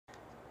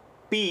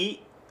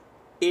P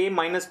A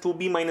minus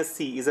 2B minus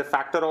C is a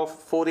factor of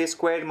 4A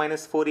squared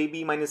minus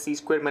 4AB minus C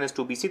squared minus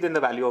 2BC, then the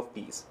value of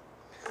P is.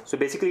 So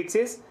basically it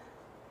says,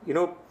 you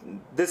know,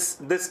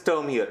 this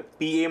term here,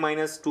 PA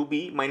minus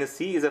 2B minus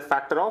C is a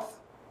factor of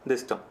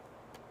this term.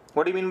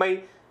 What do you mean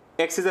by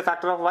X is a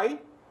factor of Y?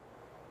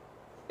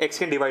 X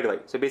can divide Y.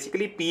 So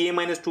basically PA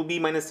minus 2B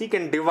minus C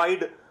can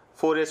divide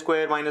 4A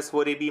square minus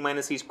 4AB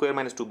minus C square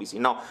minus 2BC.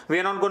 Now we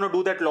are not going to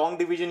do that long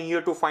division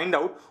here to find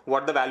out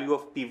what the value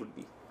of P would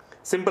be.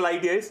 Simple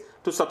idea is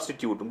to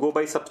substitute, go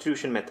by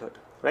substitution method,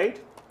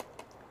 right?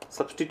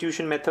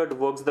 Substitution method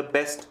works the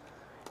best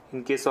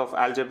in case of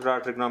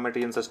algebra,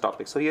 trigonometry and such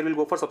topics. So here we'll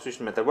go for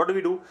substitution method. What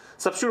do?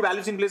 Substitute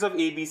values in place of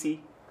A, B, C.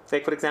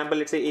 Like for example,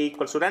 let's say A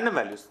equals to random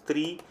values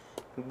 3,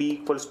 B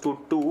equals to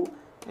 2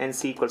 and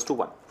C equals to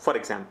 1, for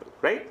example,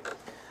 right?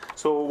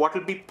 So what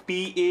will be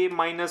PA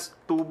minus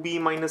 2B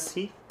minus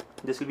C?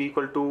 This will be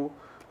equal to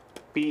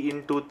P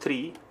into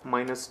 3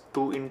 minus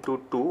 2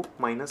 into 2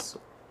 minus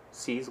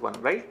C is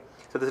 1, right?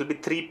 So this will be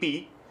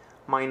 3P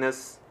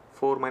minus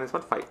 4 minus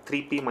 1, 5.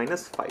 3P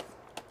minus 5.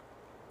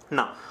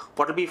 Now,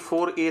 what will be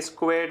 4A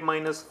squared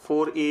minus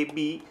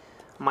 4AB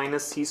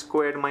minus C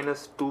squared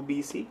minus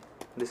 2BC?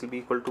 This will be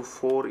equal to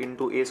 4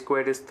 into A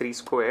squared is 3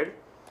 squared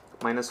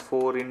minus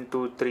 4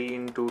 into 3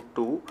 into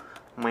 2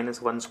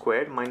 minus 1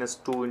 squared minus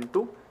 2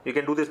 into, you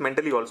can do this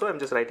mentally also, I'm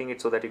just writing it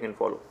so that you can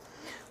follow,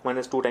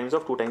 minus 2 times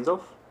of 1.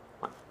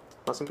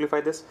 Now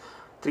simplify this.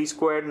 3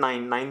 squared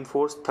 9, 9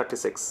 fours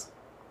 36.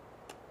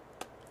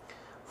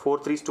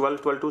 4 3 is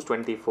 12, 12 2 is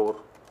 24.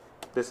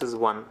 This is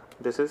 1.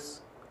 This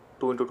is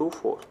 2 into 2,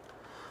 4.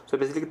 So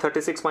basically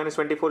 36 minus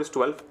 24 is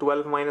 12.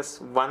 12 minus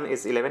 1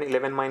 is 11.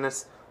 11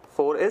 minus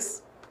 4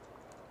 is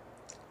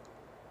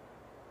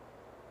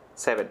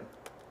 7.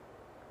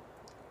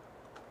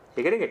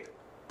 You getting it?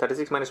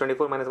 36 minus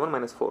 24 minus 1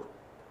 minus 4.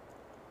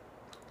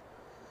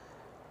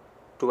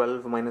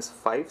 12 minus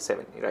 5,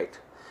 7. Right.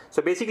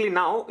 So basically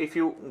now if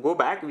you go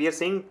back, we are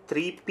saying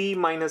 3P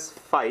minus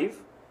 5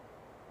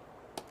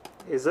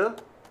 is a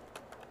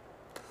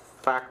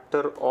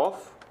factor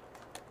of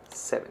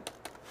 7.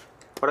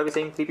 What are we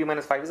saying? 3P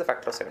minus 5 is a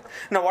factor of 7.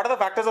 Now what are the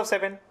factors of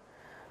 7?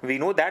 We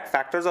know that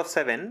factors of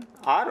 7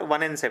 are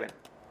 1 and 7.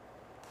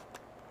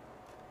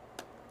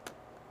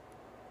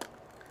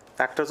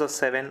 Factors of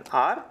 7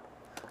 are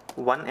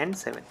 1 and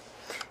 7.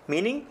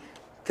 Meaning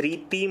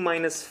 3P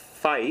minus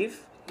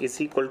 5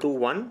 is equal to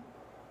 1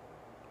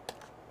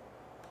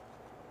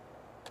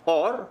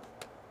 or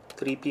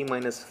 3P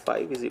minus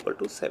 5 is equal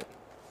to 7.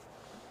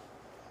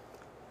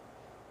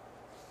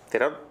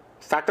 There are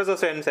factors of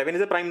 7. 7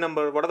 is a prime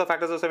number. What are the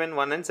factors of 7?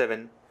 1 and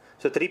 7.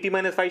 So 3P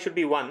minus 5 should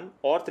be 1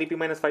 or 3P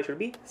minus 5 should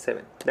be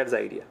 7. That's the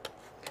idea.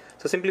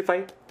 So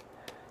simplify.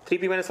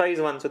 3P minus 5 is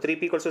 1. So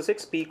 3P equals to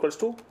 6. P equals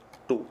to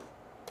 2.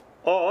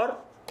 Or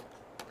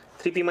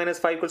 3P minus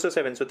 5 equals to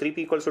 7. So 3P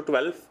equals to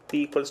 12.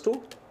 P equals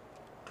to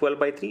 12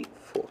 by 3,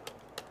 4.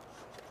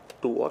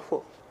 2 or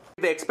 4.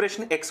 The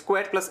expression x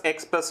squared plus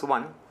x plus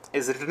 1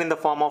 is written in the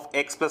form of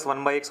x plus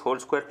 1 by x whole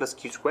square plus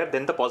q square.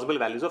 Then the possible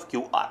values of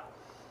q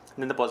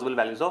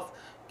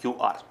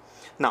are.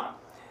 Now,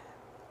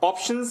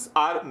 options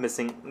are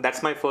missing.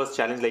 That's my first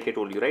challenge, like I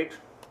told you, right?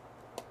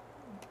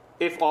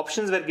 If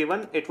options were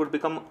given, it would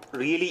become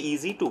really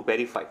easy to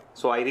verify.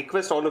 So I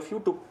request all of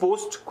you to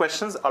post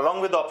questions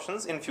along with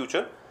options in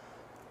future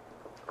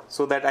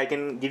so that I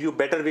can give you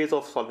better ways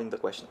of solving the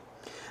question.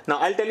 Now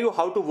I'll tell you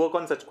how to work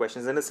on such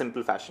questions in a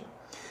simple fashion.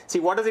 See,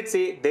 what does it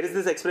say? There is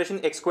this expression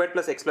x squared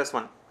plus x plus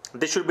 1.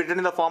 This should be written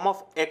in the form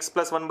of x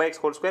plus 1 by x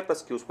whole square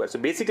plus q square. So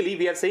basically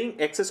we are saying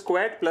x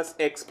squared plus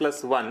x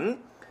plus 1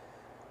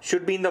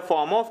 should be in the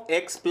form of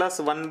x plus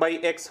 1 by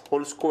x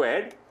whole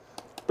squared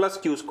plus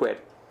q squared.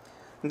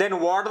 Then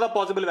what are the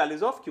possible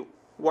values of q?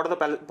 What are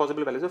the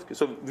possible values of q?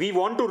 So we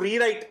want to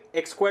rewrite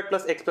x squared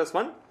plus x plus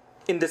 1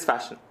 in this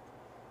fashion.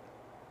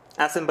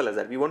 As simple as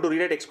that. We want to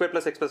rewrite x squared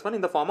plus x plus 1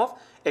 in the form of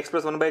x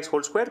plus 1 by x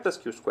whole squared plus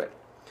q squared.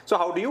 So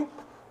how do you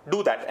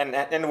do that?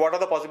 And what are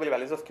the possible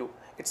values of q?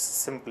 It's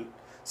simple.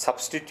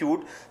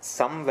 Substitute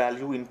some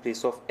value in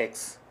place of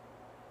x.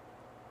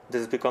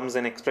 This becomes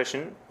an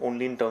expression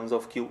only in terms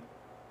of q.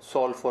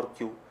 Solve for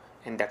q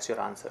and that's your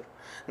answer.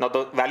 Now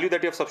the value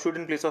that you have substituted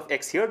in place of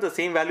x here, the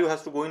same value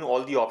has to go in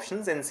all the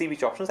options and see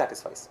which option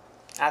satisfies.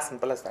 As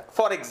simple as that.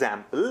 For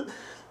example,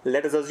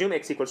 let us assume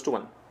x equals to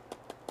 1.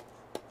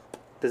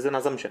 This is an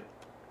assumption.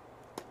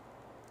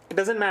 It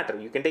doesn't matter.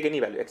 You can take any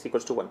value. X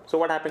equals to 1. So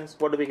what happens?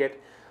 What do we get?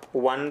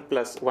 1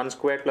 plus 1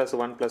 squared plus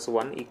 1 plus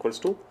 1 equals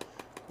to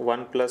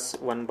 1 plus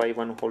 1 by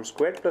 1 whole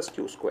squared plus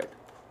q squared.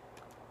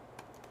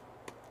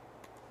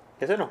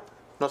 Yes or no?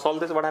 Now solve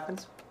this. What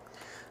happens?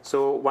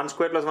 So 1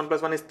 squared plus 1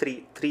 plus 1 is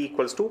 3. 3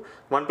 equals to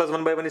 1 plus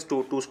 1 by 1 is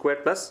 2. 2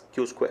 squared plus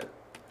q squared.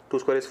 2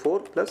 squared is 4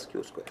 plus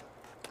q squared.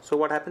 So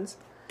what happens?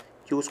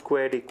 Q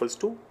squared equals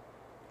to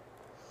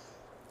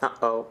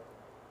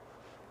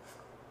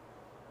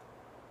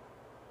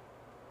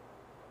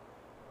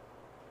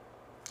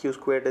q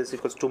squared is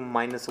equals to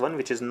minus 1,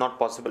 which is not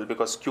possible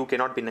because q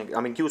cannot be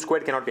q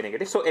squared cannot be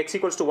negative. So x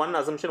equals to 1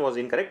 assumption was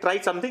incorrect. Try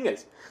something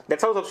else.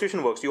 That's how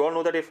substitution works. You all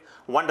know that if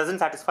 1 doesn't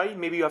satisfy,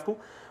 maybe you have to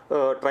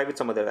try with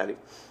some other value.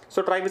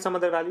 So try with some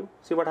other value,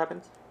 see what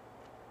happens.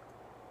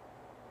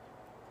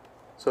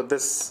 So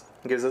this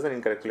gives us an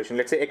incorrect solution.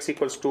 Let's say x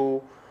equals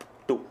to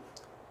 2.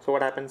 So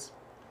what happens?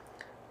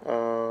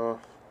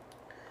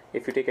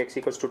 If you take x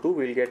equals to 2,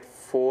 we will get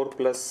 4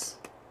 plus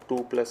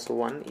 2 plus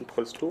 1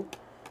 equals to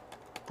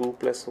 2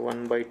 plus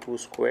 1 by 2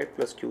 squared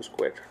plus q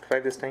squared. Try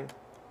this time.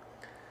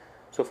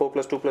 So 4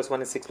 plus 2 plus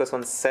 1 is 6 plus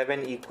 1,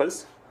 7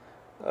 equals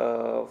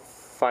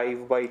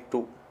 5 by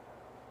 2.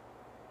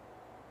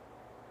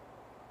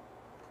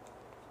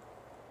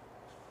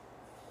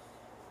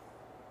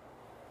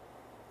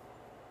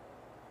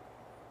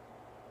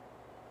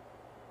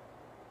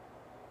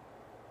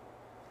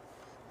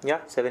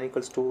 Yeah, 7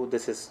 equals to,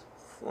 this is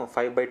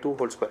 5 by 2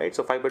 whole square, right?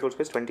 So 5 by 2 whole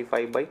square is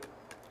 25 by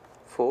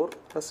 4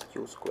 plus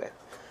q square,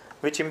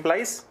 which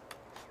implies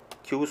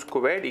q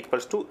squared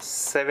equals to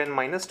 7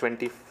 minus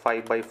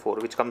 25 by 4,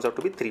 which comes out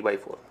to be 3 by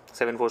 4.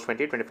 7 4 is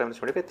 28, 25 minus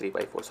 25, 3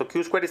 by 4. So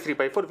q squared is 3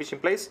 by 4, which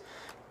implies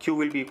q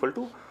will be equal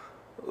to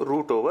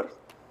root over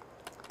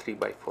 3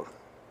 by 4.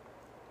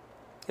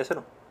 Yes or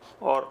no?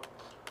 Or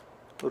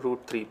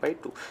root 3 by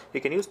 2. You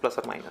can use plus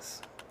or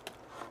minus.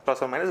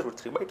 Plus or minus root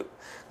 3 by 2.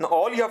 Now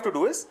all you have to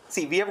do is,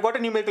 see, we have got a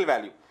numerical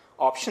value.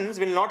 Options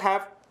will not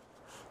have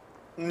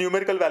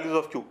numerical values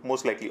of q,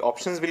 most likely.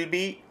 Options will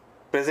be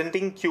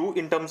presenting q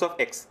in terms of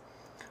x.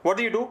 What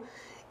do?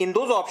 In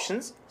those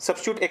options,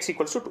 substitute x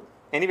equals to 2.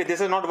 Anyway, this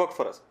has not worked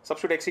for us.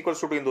 Substitute x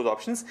equals to 2 in those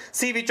options.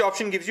 See which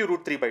option gives you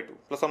root 3 by 2.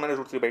 Plus or minus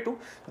root 3 by 2.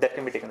 That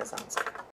can be taken as answer.